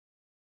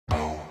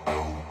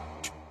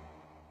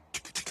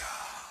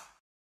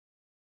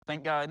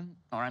Thank God,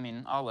 or I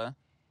mean Allah,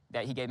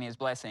 that he gave me his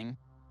blessing.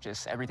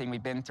 Just everything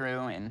we've been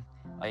through and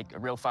like a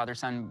real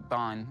father-son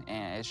bond,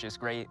 and it's just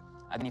great.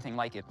 I've anything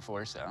like it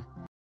before, so.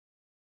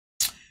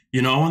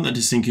 You know, I want that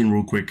to sink in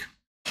real quick.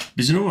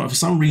 Because you know what, for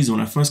some reason,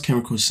 when I first came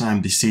across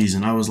Sam this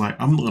season, I was like,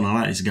 I'm not gonna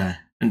like this guy.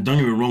 And don't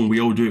get me wrong, we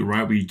all do it,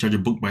 right? We judge a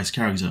book by his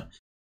character.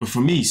 But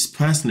for me,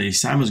 personally,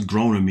 Sam has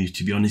grown on me,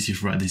 to be honest,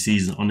 throughout this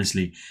season,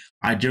 honestly.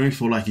 I generally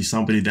feel like he's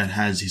somebody that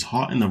has his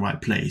heart in the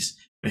right place,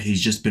 but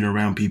he's just been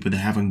around people that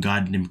haven't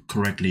guided him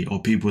correctly,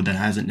 or people that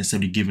hasn't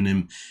necessarily given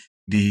him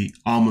the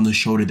arm on the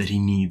shoulder that he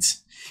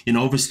needs. You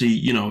know, obviously,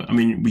 you know, I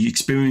mean, we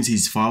experienced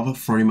his father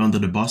throw him under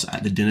the bus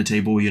at the dinner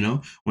table, you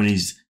know, when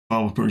his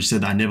father pretty much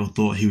said that I never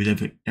thought he was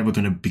ever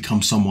going to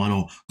become someone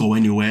or go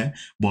anywhere.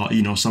 But,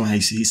 you know, somehow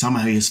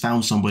he has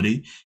found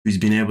somebody who's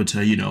been able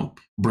to, you know,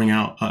 bring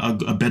out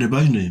a better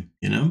version of him,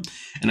 you know?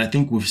 And I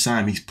think with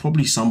Sam, he's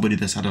probably somebody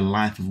that's had a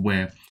life of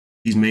where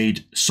he's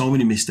made so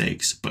many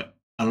mistakes, but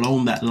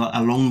along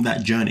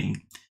that journey,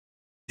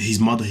 his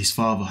mother, his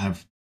father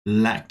have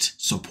lacked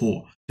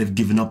support. They've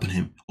given up on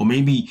him. Or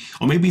maybe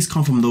he's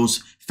come from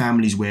those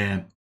families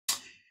where,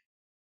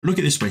 look at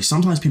it this way,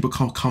 sometimes people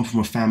come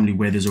from a family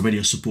where there's already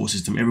a support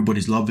system.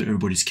 Everybody's loving,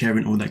 everybody's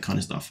caring, all that kind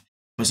of stuff.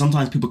 But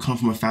sometimes people come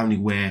from a family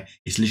where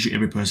it's literally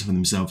every person for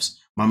themselves.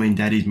 Mum and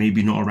daddy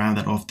maybe not around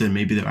that often,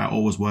 maybe they're out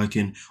always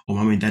working, or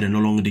mum and dad are no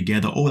longer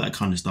together, all that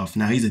kind of stuff.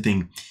 Now, here's the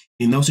thing.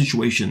 In those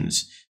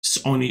situations,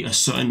 only a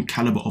certain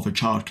caliber of a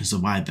child can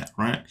survive that,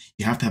 right?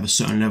 You have to have a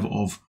certain level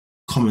of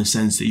common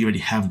sense that you already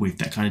have with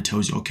that kind of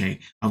tells you, okay,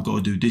 I've got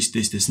to do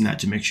this, and that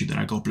to make sure that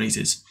I go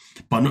places.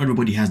 But not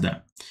everybody has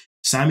that.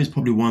 Sam is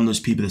probably one of those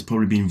people that's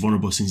probably been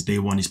vulnerable since day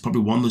one. He's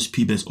probably one of those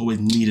people that's always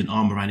needed an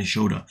arm around his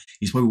shoulder.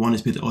 He's probably one of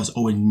those people that's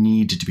always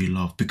needed to be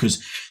loved,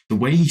 because the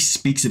way he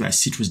speaks about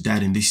Citra's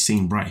dad in this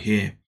scene right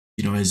here,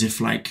 you know, as if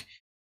like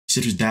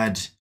Citra's dad,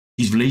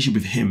 his relationship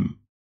with him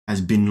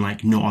has been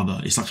like no other.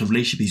 It's like a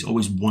relationship he's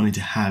always wanted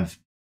to have,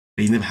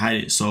 but he's never had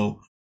it.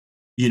 So,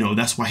 you know,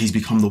 that's why he's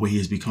become the way he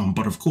has become.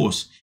 But of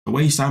course, the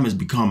way Sam has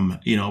become,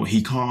 you know,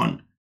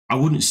 I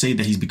wouldn't say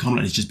that he's become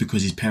like this just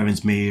because his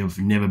parents may have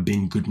never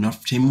been good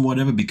enough to him or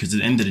whatever, because at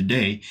the end of the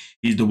day,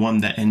 he's the one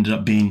that ended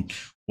up being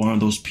one of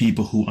those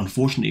people who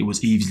unfortunately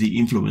was easily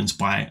influenced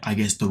by, I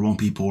guess, the wrong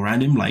people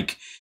around him. Like,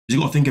 you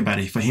got to think about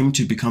it. For him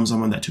to become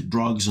someone that took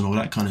drugs and all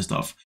that kind of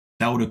stuff,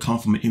 that would have come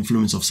from an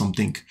influence of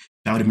something.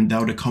 That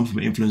would have come from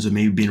an influence of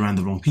maybe being around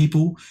the wrong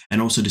people,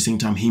 and also at the same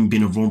time him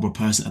being a vulnerable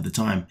person at the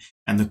time.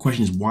 And the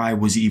question is, why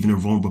was he even a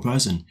vulnerable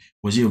person?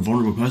 Was he a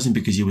vulnerable person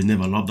because he was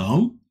never loved at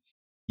home?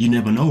 You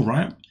never know,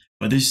 right?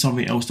 But this is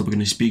something else that we're going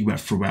to speak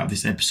about throughout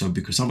this episode,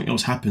 because something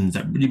else happens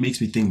that really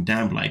makes me think,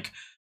 damn, like,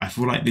 I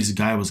feel like this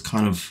guy was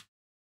kind of,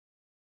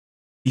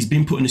 he's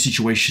been put in a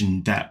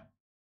situation that,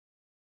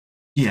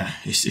 yeah,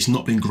 it's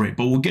not been great,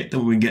 but we'll get there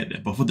when we get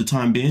there. But for the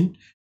time being,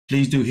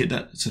 please do hit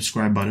that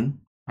subscribe button.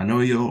 I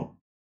know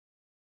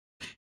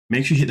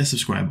make sure you hit that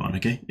subscribe button,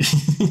 okay?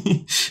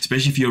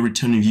 Especially if you're a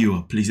returning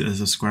viewer, please hit the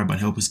subscribe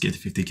button, help us get to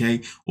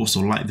 50k. Also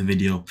like the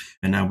video.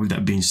 And now with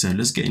that being said,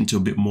 let's get into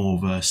a bit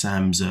more of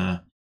Sam's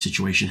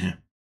situation here.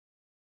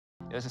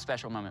 It was a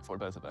special moment for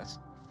both of us.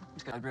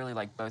 I'd really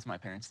like both my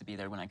parents to be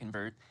there when I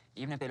convert.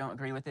 Even if they don't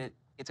agree with it,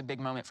 it's a big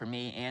moment for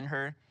me and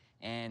her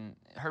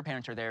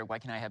parents are there. Why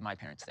can't I have my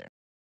parents there?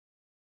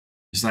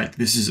 It's like,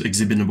 this is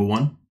exhibit number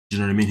 1. Do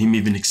you know what I mean? Him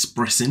even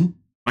expressing,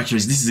 actually,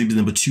 this is exhibit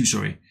number 2,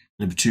 sorry.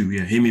 Number 2,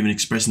 yeah. Him even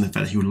expressing the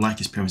fact that he would like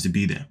his parents to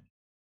be there.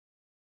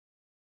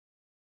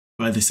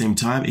 But at the same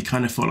time, it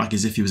kind of felt like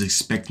as if he was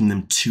expecting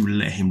them to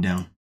let him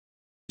down.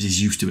 Because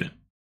he's used to it.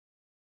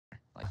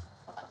 Like,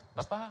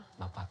 Papa?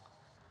 Papa.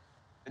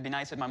 It'd be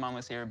nice if my mom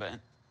was here, but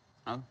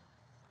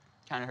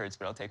kind of hurts,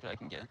 but I'll take what I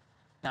can get.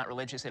 Not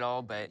religious at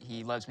all, but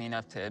he loves me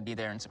enough to be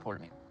there and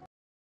support me.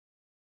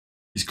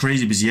 It's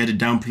crazy because he had to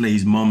downplay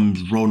his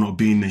mom's role not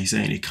being there. He's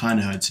saying it kind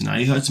of hurts. Now,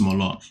 it hurts him a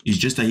lot. It's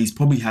just that he's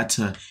probably had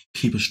to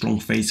keep a strong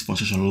face for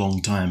such a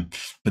long time.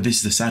 But this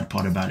is the sad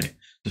part about it.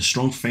 The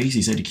strong face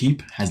he's had to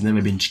keep has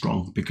never been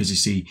strong, because you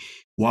see,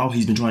 while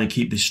he's been trying to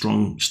keep this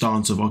strong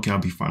stance of, okay, I'll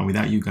be fine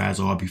without you guys,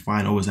 or I'll be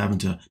fine always having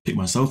to pick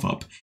myself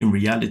up, in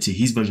reality,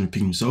 his version of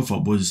picking himself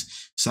up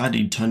was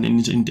sadly turned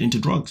into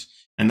drugs.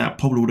 And that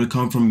probably would have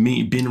come from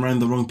me being around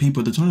the wrong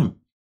people at the time.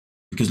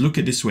 Because look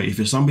at it this way, if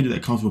you're somebody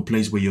that comes from a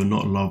place where you're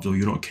not loved, or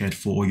you're not cared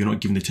for, or you're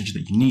not given the attention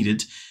that you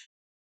needed,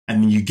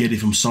 and then you get it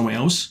from somewhere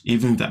else,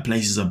 even if that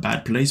place is a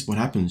bad place, what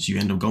happens? You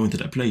end up going to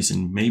that place,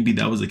 and maybe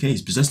that was the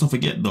case. But let's not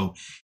forget though,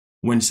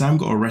 when Sam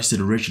got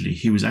arrested originally,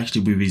 he was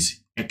actually with his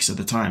ex at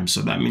the time.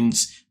 So that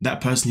means that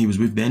person he was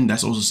with then,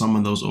 that's also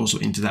someone that was also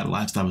into that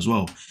lifestyle as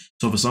well.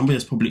 So for somebody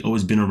that's probably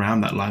always been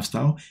around that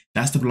lifestyle,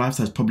 that's the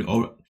lifestyle it's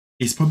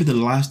probably the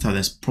lifestyle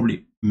that's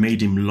probably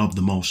made him love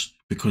the most,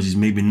 because he's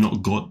maybe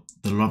not got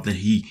the love that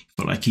he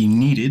felt like he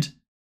needed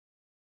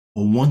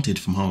or wanted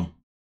from home.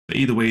 But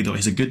either way though,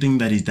 it's a good thing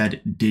that his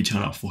dad did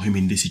turn up for him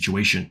in this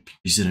situation.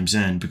 You see what I'm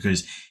saying?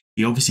 Because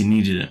he obviously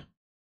needed it.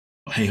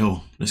 But hey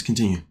ho, let's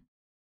continue.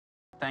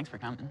 Thanks for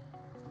coming.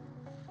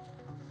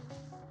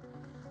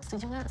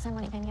 Setuju nggak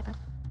sama nikahin kita?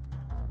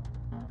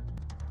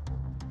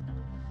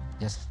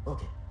 Yes,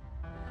 oke.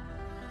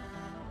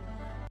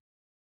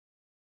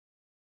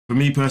 for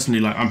me personally,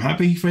 like, I'm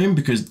happy for him,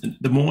 because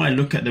the more I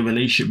look at the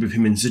relationship with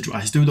him and Citra,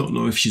 I still don't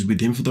know if she's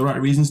with him for the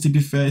right reasons, to be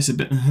fair. It's a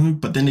bit,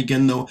 but then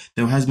again, though,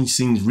 there has been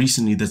scenes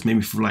recently that's made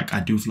me feel like, I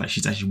do feel like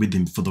she's actually with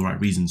him for the right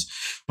reasons.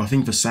 But I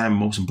think for Sam,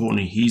 most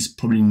importantly, he's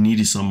probably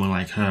needed someone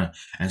like her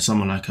and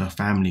someone like her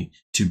family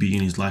to be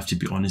in his life, to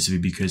be honest with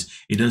you, because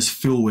it does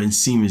feel and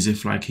seem as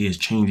if like he has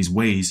changed his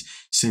ways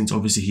since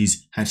obviously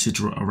he's had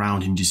Citra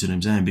around him, do you see what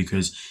I'm saying?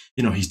 Because,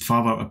 you know, his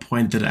father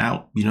pointed it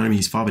out, you know what I mean?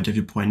 His father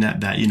definitely pointed out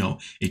that, you know,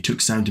 it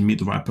took Sam to meet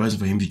the right person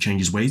for him to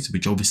change his ways,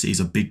 which obviously is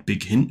a big,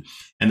 big hint.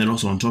 And then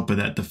also on top of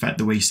that,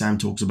 the way Sam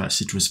talks about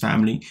Citra's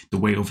family, the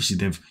way obviously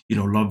they've, you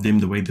know, loved him,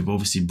 the way they've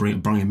obviously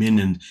brought him in,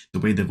 and the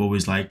way they've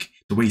always like,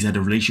 the way he's had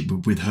a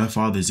relationship with her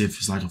father as if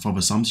it's like a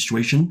father-son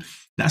situation,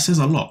 that says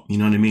a lot, you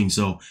know what I mean?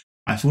 So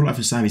I feel like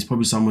for Sam, he's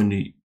probably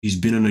someone who's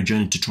been on a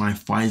journey to try and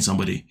find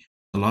somebody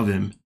to love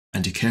him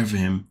and to care for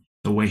him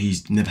the way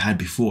he's never had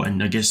before.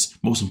 And I guess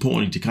most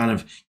importantly, to kind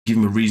of give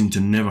him a reason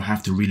to never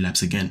have to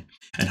relapse again.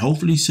 And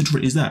hopefully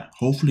Citra is that.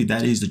 Hopefully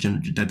that is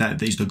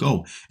that is the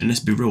goal. And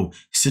let's be real,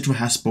 Citra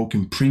has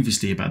spoken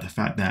previously about the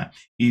fact that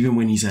even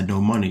when he's had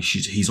no money,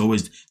 he's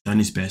always done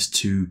his best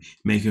to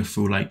make her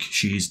feel like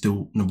she is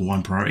still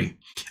 #1 priority.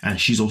 And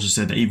she's also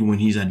said that even when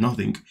he's had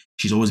nothing,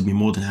 she's always been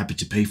more than happy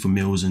to pay for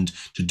meals and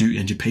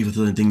to pay for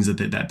certain things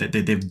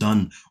that they've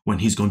done when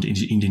he's gone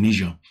to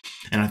Indonesia.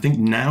 And I think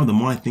now, the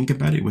more I think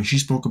about it, when she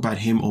spoke about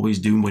him always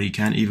doing what he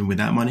can even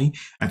without money,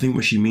 I think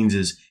what she means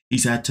is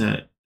he's had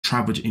to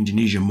travel to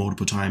Indonesia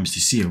multiple times to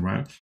see her,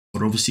 right?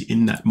 But obviously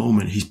in that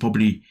moment, he's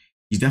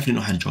definitely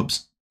not had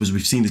jobs, because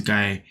we've seen this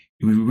guy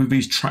with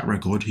his track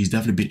record, he's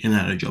definitely been in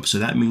and out of jobs. So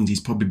that means he's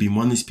probably been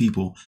one of these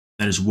people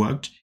that has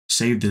worked,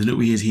 saved the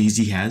little years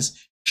he has,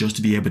 just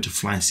to be able to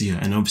fly and see her.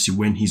 And obviously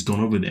when he's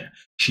gone over there,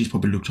 she's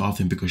probably looked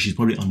after him, because she's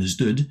probably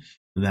understood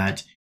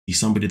that he's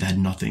somebody that had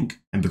nothing.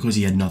 And because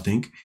he had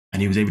nothing,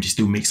 and he was able to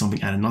still make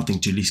something out of nothing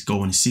to at least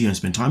go and see her and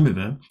spend time with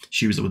her,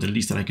 she was, well, the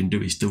least that I can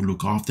do is still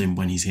look after him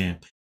when he's here.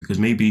 Because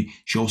maybe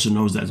she also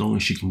knows that as long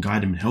as she can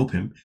guide him and help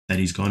him, that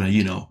he's gonna,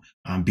 you know,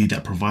 be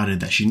that provider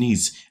that she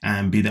needs,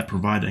 and be that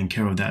provider and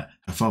carer that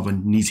her father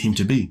needs him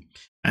to be.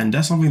 And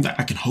that's something that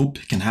I can hope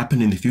can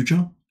happen in the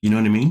future. You know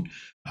what I mean?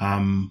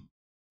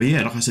 But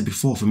yeah, like I said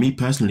before, for me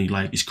personally,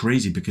 like, it's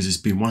crazy because it's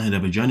been one hell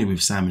of a journey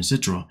with Sam and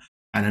Citra.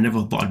 And I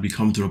never thought I'd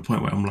become to a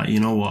point where I'm like,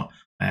 you know what?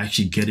 I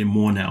actually get it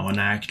more now,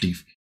 and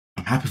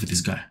I'm happy for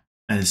this guy.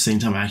 And at the same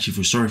time, I actually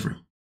feel sorry for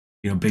him,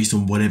 you know, based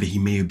on whatever he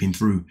may have been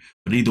through.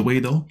 But either way,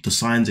 though, the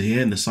signs are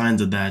here, and the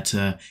signs are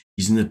that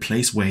he's in a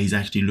place where he's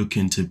actually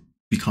looking to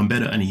become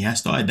better, and he has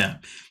started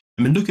that.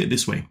 I mean, look at it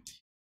this way.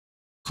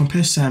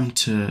 Compare Sam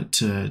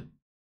to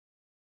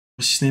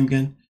what's his name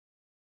again?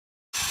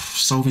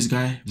 Sophie's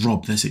guy,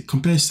 Rob. That's it.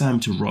 Compare Sam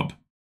to Rob.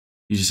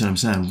 You just see what I'm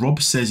saying?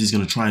 Rob says he's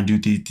going to try and do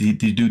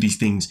these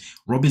things.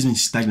 Rob has been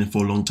stagnant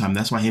for a long time.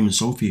 That's why him and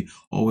Sophie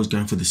are always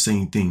going for the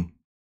same thing.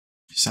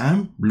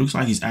 Sam looks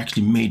like he's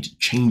actually made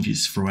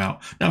changes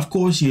throughout. Now, of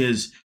course, he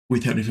has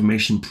withheld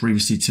information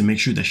previously to make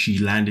sure that she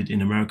landed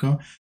in America.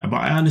 But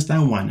I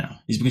understand why now.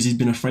 It's because he's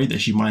been afraid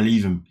that she might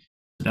leave him.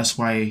 So that's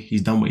why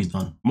he's done what he's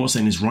done. I'm not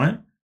saying it's right,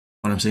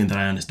 but I'm saying that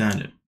I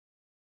understand it.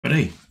 But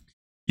hey,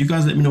 you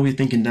guys let me know what you're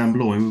thinking down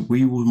below, and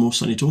we will most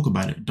certainly talk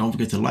about it. Don't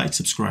forget to like,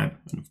 subscribe,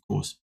 and of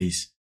course,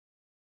 peace.